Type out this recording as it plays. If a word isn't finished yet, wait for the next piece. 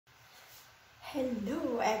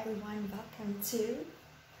Hello everyone, welcome to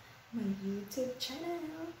my YouTube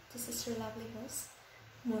channel. This is your lovely host,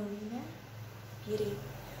 Marina Beauty.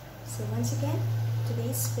 So once again,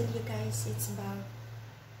 today's video guys, it's about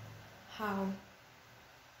how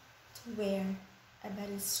to wear a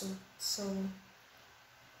bodysuit. So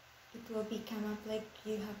it will become up like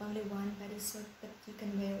you have only one bodysuit, but you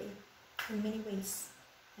can wear it in many ways.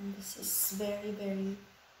 And this is very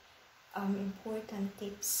important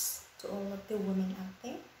tips to all of the women out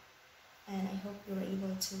there, and I hope you're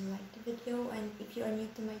able to like the video. And if you are new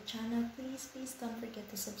to my channel, please don't forget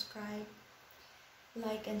to subscribe,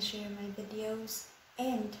 like and share my videos,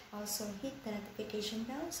 and also hit the notification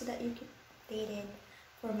bell so that you get updated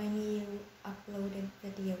for my new uploaded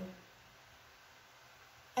video.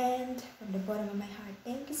 And from the bottom of my heart,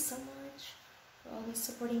 thank you so much for always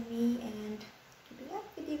supporting me and keeping up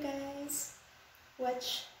with you guys.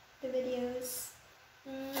 Watch the videos.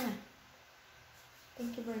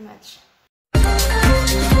 Thank you very much.